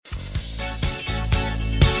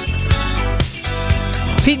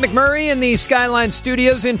Pete McMurray in the Skyline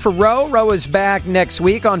Studios in for Roe. Roe is back next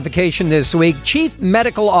week, on vacation this week. Chief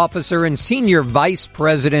Medical Officer and Senior Vice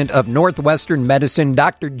President of Northwestern Medicine,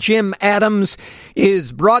 Dr. Jim Adams,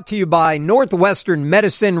 is brought to you by Northwestern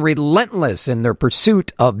Medicine, relentless in their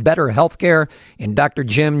pursuit of better health care. And Dr.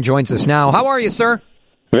 Jim joins us now. How are you, sir?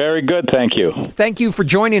 Very good, thank you. Thank you for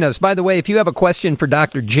joining us. By the way, if you have a question for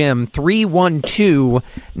Dr. Jim,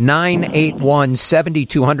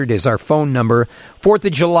 312-981-7200 is our phone number. 4th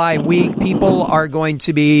of July week, people are going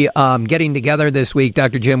to be getting together this week.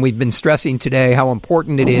 Dr. Jim, we've been stressing today how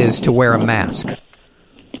important it is to wear a mask.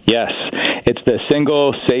 Yes, it's the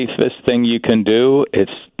single safest thing you can do. It's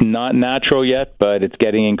not natural yet, but it's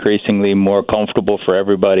getting increasingly more comfortable for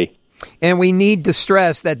everybody. And we need to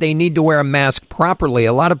stress that they need to wear a mask properly.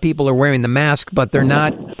 A lot of people are wearing the mask, but they're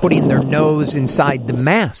not putting their nose inside the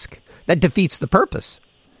mask. That defeats the purpose.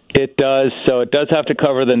 It does. So it does have to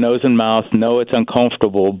cover the nose and mouth. No, it's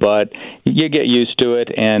uncomfortable, but you get used to it,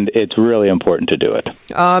 and it's really important to do it.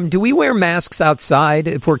 Do we wear masks outside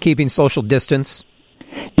if we're keeping social distance?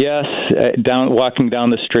 Yes, walking down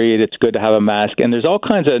the street, it's good to have a mask. And there's all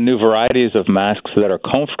kinds of new varieties of masks that are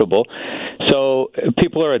comfortable. So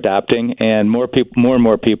people are adapting, and more and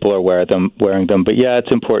more people are wearing them. But yeah,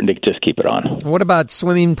 it's important to just keep it on. What about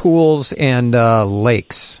swimming pools and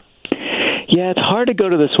lakes? Yeah, it's hard to go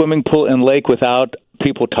to the swimming pool and lake without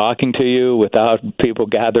people talking to you, without people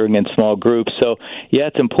gathering in small groups. So, yeah,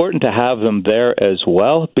 it's important to have them there as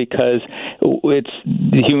well, because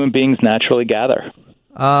human beings naturally gather.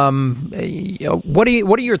 What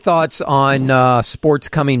are your thoughts on sports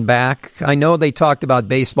coming back? I know they talked about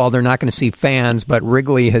baseball. They're not going to see fans, but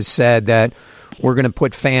Wrigley has said that we're going to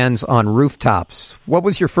put fans on rooftops. What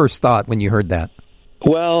was your first thought when you heard that?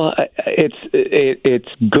 Well, it's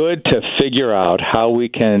good to figure out how we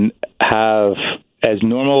can have as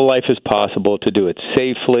normal a life as possible to do it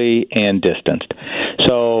safely and distanced.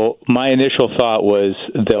 So my initial thought was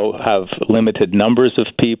they'll have limited numbers of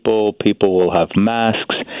people will have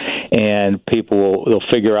masks, and they'll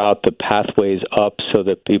figure out the pathways up so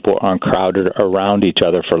that people aren't crowded around each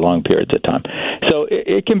other for long periods of time. So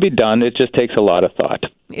it can be done. It just takes a lot of thought.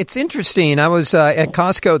 It's interesting. I was at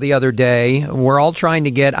Costco the other day. We're all trying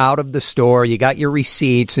to get out of the store. You got your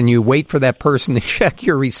receipts, and you wait for that person to check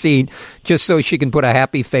your receipt just so she can put a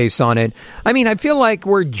happy face on it. I mean, I feel like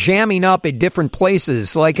we're jamming up at different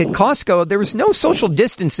places. Like at Costco, there was no social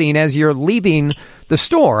distancing as you're leaving the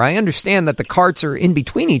store. I understand that the carts are in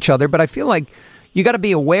between each other, but I feel like you got to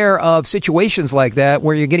be aware of situations like that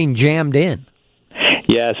where you're getting jammed in.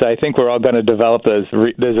 Yes, I think we're all going to develop those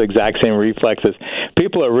exact same reflexes.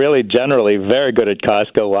 People are really generally very good at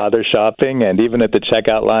Costco while they're shopping and even at the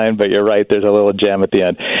checkout line, but you're right, there's a little jam at the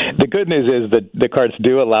end. The good news is that the carts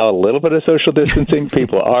do allow a little bit of social distancing.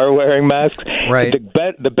 People are wearing masks. Right.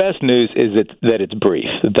 The best news is that it's brief,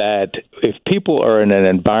 that if people are in an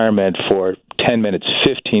environment for 10 minutes,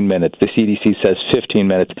 15 minutes, the CDC says 15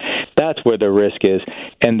 minutes, that's where the risk is.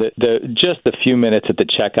 And just the few minutes at the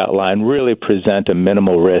checkout line really present a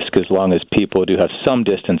minimal risk as long as people do have some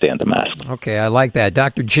distance and a mask. Okay, I like that.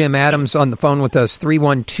 Dr. Jim Adams on the phone with us,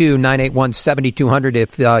 312-981-7200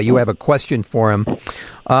 if you have a question for him.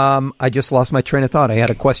 I just lost my train of thought. I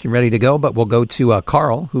had a question ready to go, but we'll go to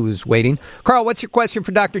Carl, who's waiting. Carl, what's your question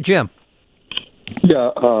for Dr. Jim?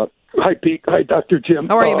 Yeah, hi, Pete. Hi, Dr. Jim.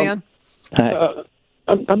 How are you, man?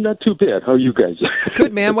 I'm not too bad. How are you guys?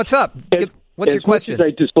 Good, man. What's up? What's your question? As much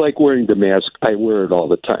as I dislike wearing the mask, I wear it all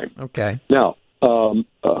the time. Okay. Now,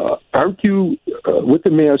 aren't you, with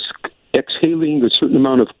the mask, exhaling a certain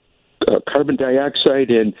amount of carbon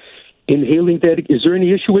dioxide and inhaling that? Is there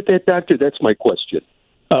any issue with that, doctor? That's my question.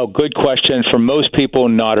 Oh, good question. For most people,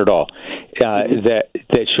 not at all.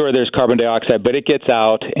 Sure, there's carbon dioxide, but it gets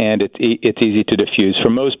out and it's easy to diffuse. For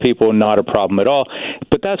most people, not a problem at all.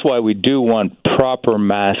 But that's why we do want proper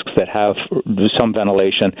masks that have some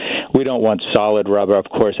ventilation. We don't want solid rubber. Of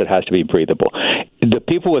course, it has to be breathable. The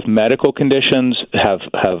people with medical conditions have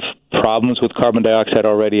problems with carbon dioxide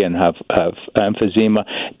already and have emphysema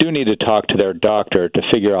do need to talk to their doctor to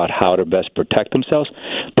figure out how to best protect themselves.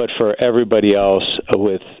 But for everybody else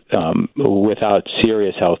without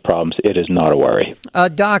serious health problems, it is not a worry.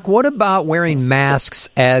 Doc, what about wearing masks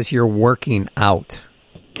as you're working out?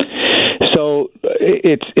 So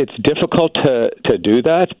it's difficult to do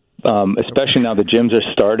that. Especially now the gyms are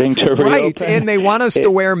starting to reopen. Right, and they want us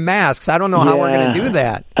to wear masks. I don't know how we're going to do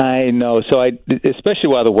that. I know. So especially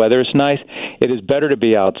while the weather is nice, it is better to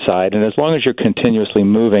be outside. And as long as you're continuously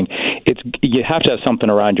moving, you have to have something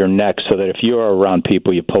around your neck so that if you're around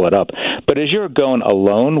people, you pull it up. But as you're going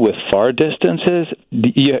alone with far distances,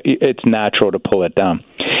 it's natural to pull it down.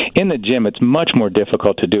 In the gym, it's much more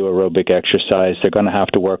difficult to do aerobic exercise. They're going to have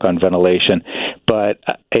to work on ventilation, but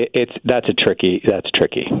that's tricky.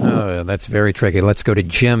 Oh, that's very tricky. Let's go to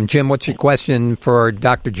Jim. Jim, what's your question for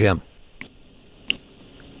Dr. Jim?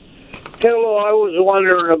 Hello, I was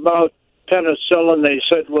wondering about penicillin. They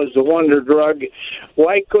said was the wonder drug.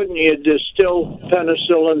 Why couldn't you distill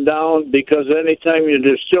penicillin down? Because anytime you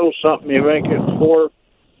distill something, you make it 4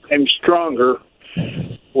 times stronger.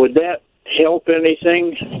 Would that help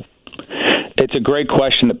anything? It's a great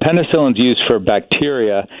question. The penicillin's used for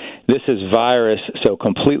bacteria. This is virus, so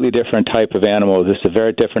completely different type of animal. This is a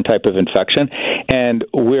very different type of infection. And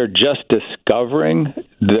we're just discovering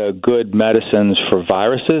the good medicines for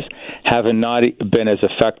viruses have not been as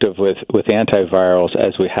effective with antivirals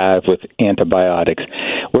as we have with antibiotics.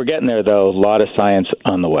 We're getting there, though. A lot of science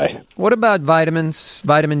on the way. What about vitamins,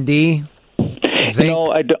 vitamin D? Zinc?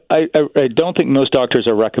 No, I don't think most doctors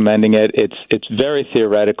are recommending it. It's very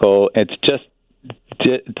theoretical. It's just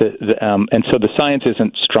and so the science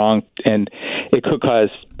isn't strong, and it could cause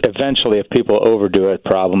eventually, if people overdo it,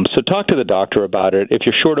 problems. So talk to the doctor about it. If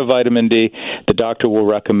you're short of vitamin D, the doctor will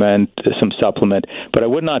recommend some supplement, but I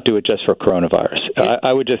would not do it just for coronavirus.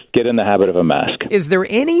 I would just get in the habit of a mask. Is there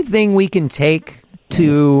anything we can take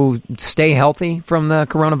to stay healthy from the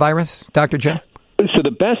coronavirus, Dr. Jim? So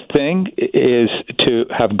the best thing is to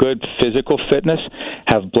have good physical fitness,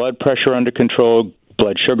 have blood pressure under control,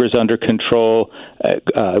 blood sugars under control,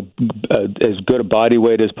 as good a body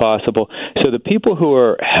weight as possible. So the people who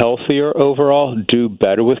are healthier overall do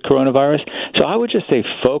better with coronavirus. So I would just say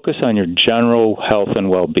focus on your general health and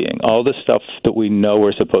well-being, all the stuff that we know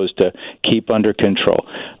we're supposed to keep under control.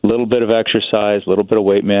 A little bit of exercise, a little bit of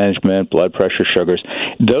weight management, blood pressure, sugars.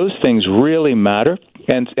 Those things really matter.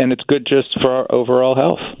 And it's good just for our overall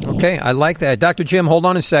health. Okay, I like that. Dr. Jim, hold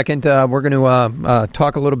on a second. We're going to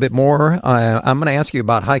talk a little bit more. I'm going to ask you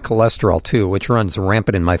about high cholesterol, too, which runs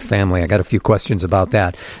rampant in my family. I got a few questions about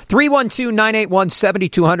that.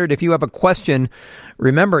 312-981-7200. If you have a question,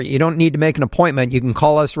 remember, you don't need to make an appointment. You can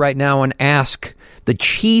call us right now and ask the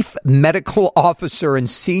Chief Medical Officer and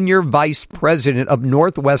Senior Vice President of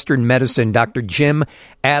Northwestern Medicine, Dr. Jim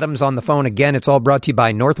Adams, on the phone. Again, it's all brought to you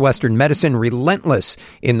by Northwestern Medicine, relentless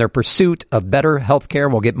in their pursuit of better health care.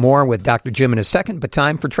 We'll get more with Dr. Jim in a second, but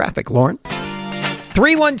time for traffic. Lauren?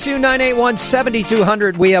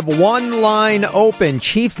 312-981-7200. We have one line open.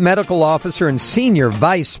 Chief Medical Officer and Senior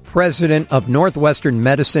Vice President of Northwestern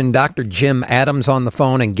Medicine, Dr. Jim Adams, on the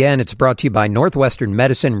phone. Again, it's brought to you by Northwestern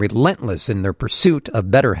Medicine, relentless in their pursuit of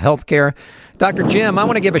better health care. Dr. Jim, I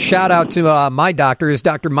want to give a shout out to my doctors,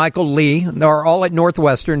 Dr. Michael Lee. They're all at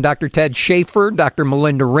Northwestern, Dr. Ted Schaefer, Dr.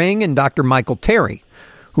 Melinda Ring, and Dr. Michael Terry,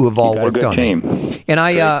 who have all worked on it. And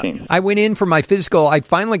I went in for my physical. I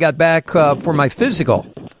finally got back for my physical,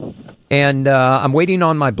 and I'm waiting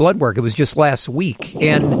on my blood work. It was just last week.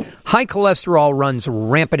 And high cholesterol runs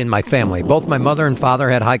rampant in my family. Both my mother and father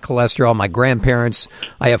had high cholesterol, my grandparents.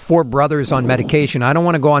 I have 4 brothers on medication. I don't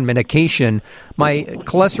want to go on medication. My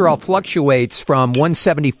cholesterol fluctuates from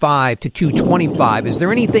 175 to 225. Is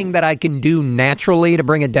there anything that I can do naturally to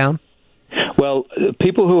bring it down? Well,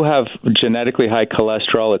 people who have genetically high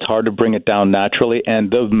cholesterol, it's hard to bring it down naturally,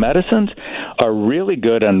 and those medicines are really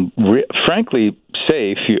good and frankly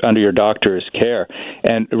safe under your doctor's care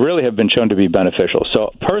and really have been shown to be beneficial.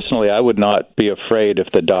 So personally, I would not be afraid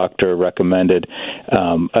if the doctor recommended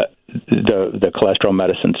the cholesterol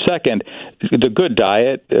medicine. Second, the good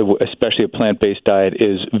diet, especially a plant-based diet,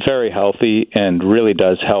 is very healthy and really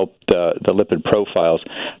does help the lipid profiles.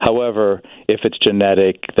 However, if it's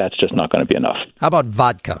genetic, that's just not going to be enough. How about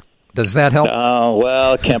vodka? Does that help? Oh,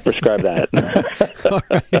 well, can't prescribe that. All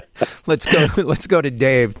right. Let's go to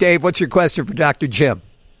Dave. Dave, what's your question for Dr. Jim?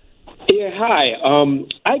 Yeah, hi.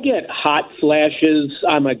 I get hot flashes.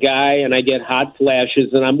 I'm a guy, and I get hot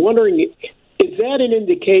flashes, and I'm wondering, is that an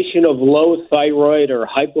indication of low thyroid or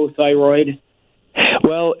hypothyroid?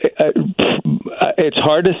 Well, it's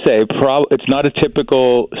hard to say. It's not a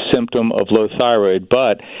typical symptom of low thyroid,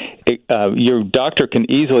 but your doctor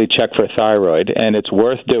can easily check for thyroid, and it's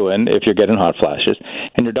worth doing if you're getting hot flashes.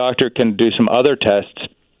 And your doctor can do some other tests,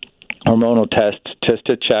 hormonal tests, just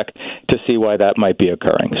to check to see why that might be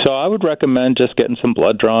occurring. So I would recommend just getting some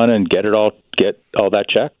blood drawn and get all that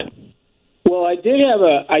checked. Well, I did have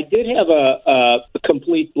a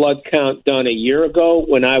complete blood count done a year ago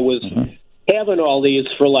when I was having all these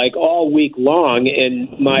for like all week long,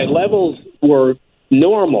 and my levels were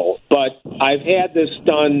normal. But I've had this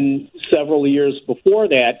done several years before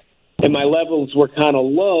that, and my levels were kind of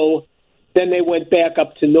low. Then they went back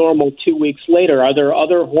up to normal 2 weeks later. Are there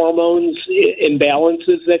other hormones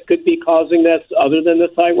imbalances that could be causing this other than the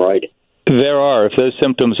thyroid? There are. If those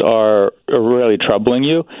symptoms are really troubling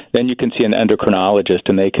you, then you can see an endocrinologist,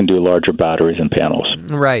 and they can do larger batteries and panels.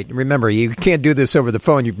 Right. Remember, you can't do this over the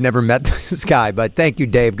phone. You've never met this guy, but thank you,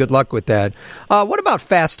 Dave. Good luck with that. What about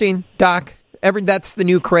fasting, Doc? That's the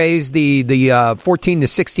new craze, the 14 to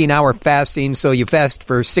 16-hour fasting. So you fast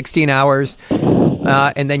for 16 hours,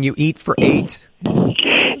 and then you eat for 8.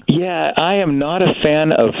 Yeah, I am not a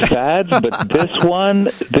fan of fads, but this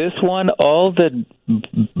one, all the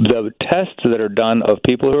tests that are done of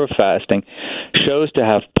people who are fasting shows to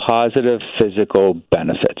have positive physical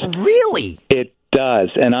benefits. Really? It does,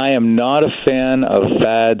 and I am not a fan of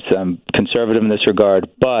fads. I'm conservative in this regard,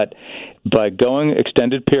 but by going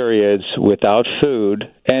extended periods without food,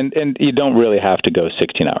 and you don't really have to go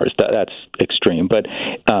 16 hours. That's extreme, but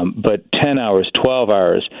 10 hours, 12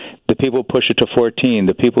 hours, the people push it to 14,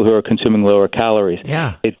 the people who are consuming lower calories.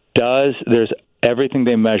 Yeah. It does, there's everything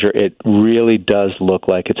they measure, it really does look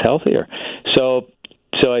like it's healthier. So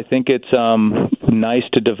I think it's nice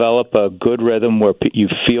to develop a good rhythm where you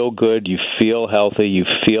feel good, you feel healthy, you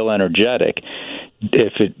feel energetic.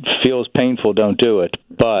 If it feels painful, don't do it.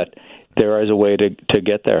 But there is a way to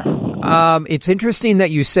get there. It's interesting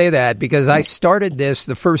that you say that because I started this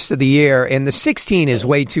the first of the year, and the 16 is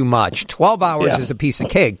way too much. 12 hours is a piece of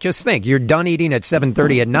cake. Just think, you're done eating at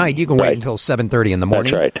 7:30 at night. You can wait until 7:30 in the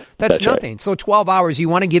morning. That's right. That's nothing. Right. So 12 hours, you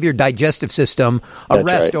want to give your digestive system a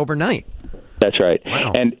rest overnight. That's right.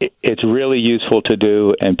 Wow. And it's really useful to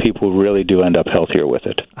do, and people really do end up healthier with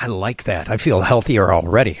it. I like that. I feel healthier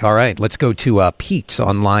already. All right, let's go to Pete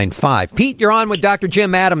on line 5. Pete, you're on with Dr.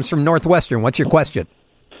 Jim Adams from Northwestern. What's your question?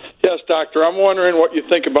 Yes, doctor. I'm wondering what you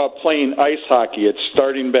think about playing ice hockey. It's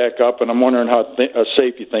starting back up, and I'm wondering how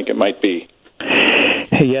safe you think it might be.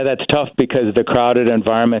 Yeah, that's tough because of the crowded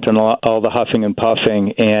environment and all the huffing and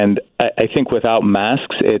puffing. And I think without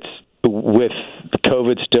masks, with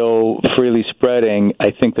COVID still freely spreading,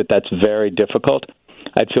 I think that's very difficult.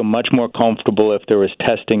 I'd feel much more comfortable if there was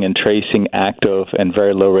testing and tracing active and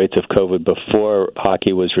very low rates of COVID before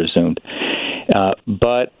hockey was resumed.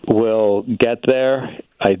 But we'll get there.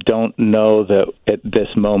 I don't know that at this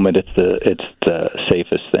moment it's the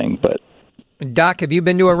safest thing. But Doc, have you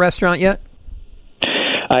been to a restaurant yet?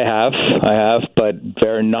 I have, but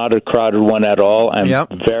they're not a crowded one at all. I'm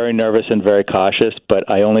very nervous and very cautious, but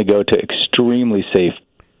I only go to extremely safe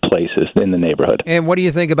places in the neighborhood. And what do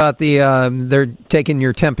you think about they're taking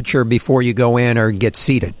your temperature before you go in or get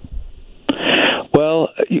seated? Well,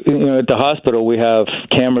 at the hospital, we have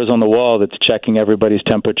cameras on the wall that's checking everybody's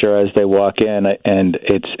temperature as they walk in, and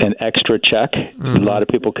it's an extra check. Mm-hmm. A lot of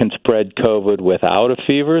people can spread COVID without a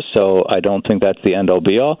fever, so I don't think that's the end-all,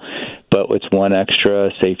 be-all, but it's one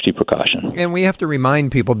extra safety precaution. And we have to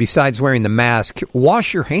remind people, besides wearing the mask,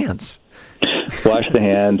 wash your hands. Wash the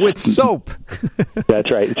hands. With soap. That's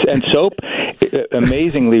right. And soap,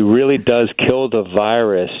 amazingly, really does kill the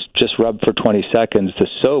virus. Just rub for 20 seconds. The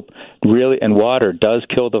soap and water does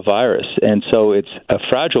kill the virus. And so it's a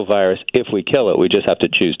fragile virus. If we kill it, we just have to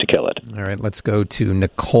choose to kill it. All right, let's go to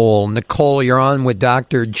Nicole. Nicole, you're on with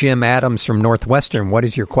Dr. Jim Adams from Northwestern. What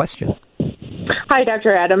is your question? Hi,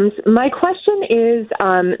 Dr. Adams. My question is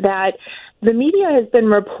that the media has been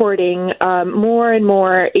reporting more and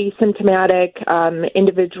more asymptomatic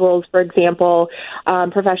individuals, for example,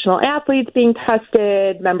 professional athletes being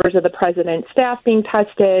tested, members of the president's staff being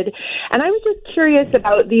tested. And I was just curious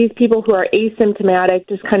about these people who are asymptomatic,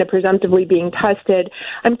 just kind of presumptively being tested.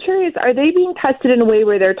 I'm curious, are they being tested in a way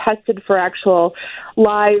where they're tested for actual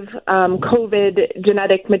live COVID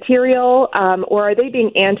genetic material, or are they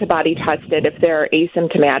being antibody tested if they're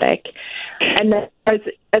asymptomatic? And then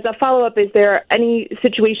as a follow-up, is there any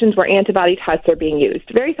situations where antibody tests are being used?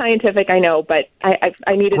 Very scientific, I know, but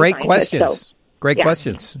I need a Great questions. Great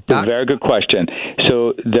questions. Doc? Very good question.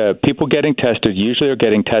 So the people getting tested usually are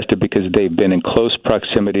getting tested because they've been in close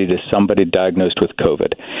proximity to somebody diagnosed with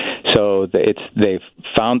COVID. So they've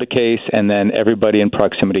found the case, and then everybody in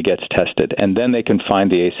proximity gets tested, and then they can find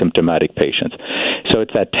the asymptomatic patients. So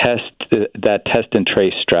it's that test and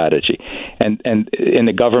trace strategy, and in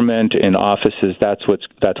the government, in offices, that's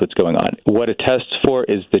what's going on. What it tests for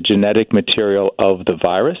is the genetic material of the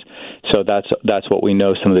virus. So that's what we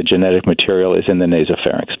know. Some of the genetic material is in the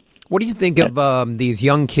nasopharynx. What do you think of these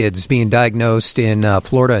young kids being diagnosed in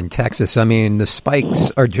Florida and Texas? I mean, the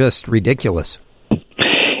spikes are just ridiculous.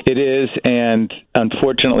 It is, and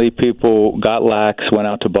unfortunately, people got lax, went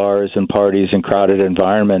out to bars and parties in crowded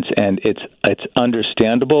environments, and it's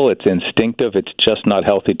understandable, it's instinctive, it's just not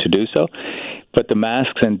healthy to do so. But the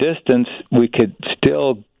masks and distance, we could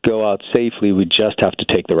still go out safely. We just have to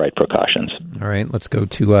take the right precautions. All right, let's go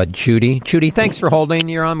to Judy. Judy, thanks for holding.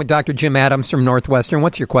 You're on with Dr. Jim Adams from Northwestern.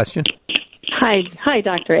 What's your question? Hi,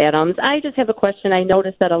 Dr. Adams. I just have a question. I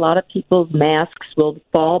noticed that a lot of people's masks will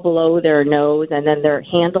fall below their nose, and then they're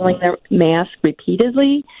handling their mask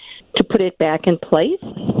repeatedly to put it back in place.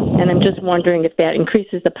 And I'm just wondering if that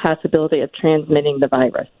increases the possibility of transmitting the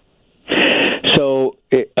virus. So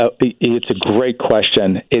it's a great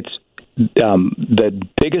question. It's the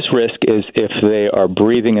biggest risk is if they are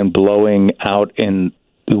breathing and blowing out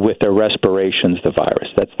with their respirations the virus.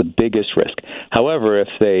 That's the biggest risk. However, if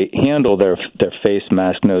they handle their face,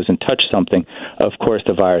 mask, nose, and touch something, of course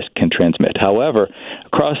the virus can transmit. However,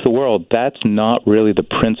 across the world, that's not really the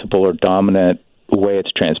principal or dominant way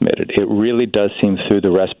it's transmitted. It really does seem through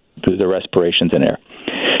the respirations and air.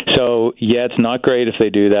 So, yeah, it's not great if they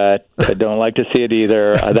do that. I don't like to see it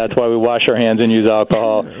either. That's why we wash our hands and use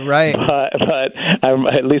alcohol. Right. But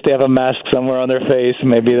at least they have a mask somewhere on their face.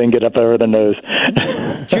 Maybe they can get up over the nose.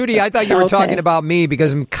 Judy, I thought you were talking about me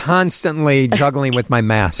because I'm constantly juggling with my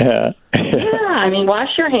mask. Yeah, I mean,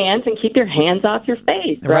 wash your hands and keep your hands off your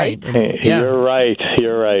face, right? Yeah. You're right.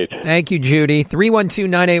 Thank you, Judy.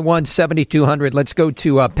 312-981-7200. Let's go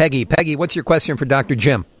to Peggy. Peggy, what's your question for Dr.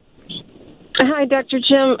 Jim? Hi, Dr.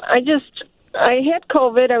 Jim. I had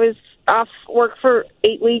COVID. I was off work for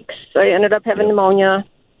 8 weeks. I ended up having pneumonia.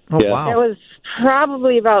 Oh, wow. That was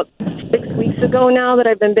probably about 6 weeks ago now that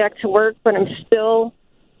I've been back to work, but I'm still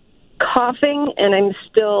coughing, and I'm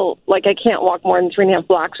still, I can't walk more than 3.5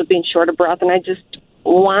 blocks with being short of breath, and I just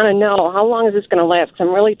want to know, how long is this going to last? 'Cause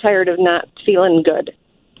I'm really tired of not feeling good.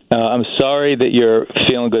 I'm sorry that you're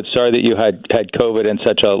feeling good. Sorry that you had COVID and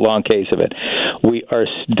such a long case of it. We are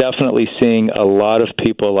definitely seeing a lot of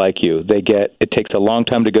people like you. It takes a long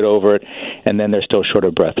time to get over it, and then they're still short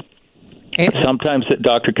of breath. Sometimes the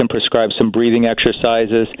doctor can prescribe some breathing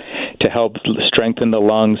exercises to help strengthen the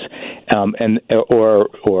lungs,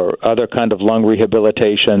 or other kind of lung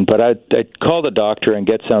rehabilitation. But I'd call the doctor and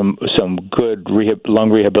get some good lung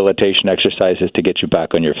rehabilitation exercises to get you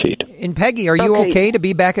back on your feet. And Peggy, are you okay to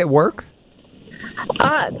be back at work?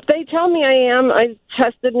 They tell me I am. I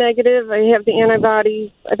tested negative. I have the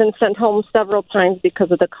antibodies. I've been sent home several times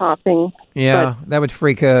because of the coughing. Yeah, that would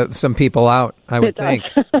freak some people out, I would think.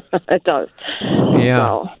 It does. Yeah.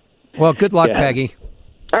 So. Well, good luck, Peggy.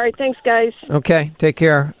 All right, thanks, guys. Okay, take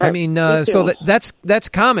care. I mean, so that's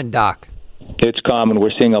common, Doc. It's common.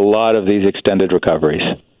 We're seeing a lot of these extended recoveries.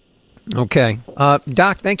 Okay.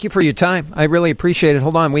 Doc, thank you for your time. I really appreciate it.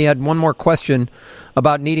 Hold on. We had one more question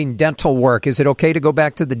about needing dental work. Is it okay to go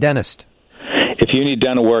back to the dentist? If you need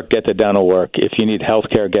dental work, get the dental work. If you need health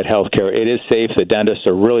care, get health care. It is safe. The dentists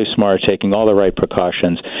are really smart, taking all the right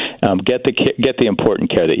precautions. Get the important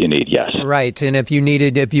care that you need, yes. Right. And if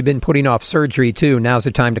you've been putting off surgery, too, now's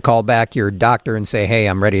the time to call back your doctor and say, hey,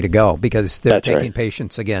 I'm ready to go, because they're taking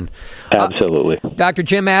patients again. Absolutely. Dr.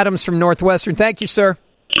 Jim Adams from Northwestern, thank you, sir.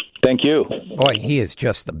 Thank you. Boy, he is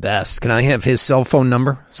just the best. Can I have his cell phone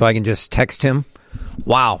number so I can just text him?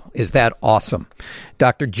 Wow, is that awesome.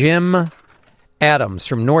 Dr. Jim Adams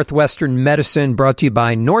from Northwestern Medicine, brought to you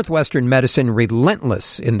by Northwestern Medicine,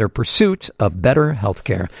 relentless in their pursuit of better health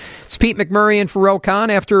care. It's Pete McMurray and Farrell Khan.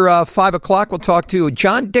 After 5 o'clock, we'll talk to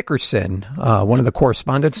John Dickerson, one of the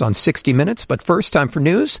correspondents on 60 Minutes. But first, time for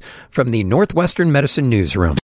news from the Northwestern Medicine newsroom.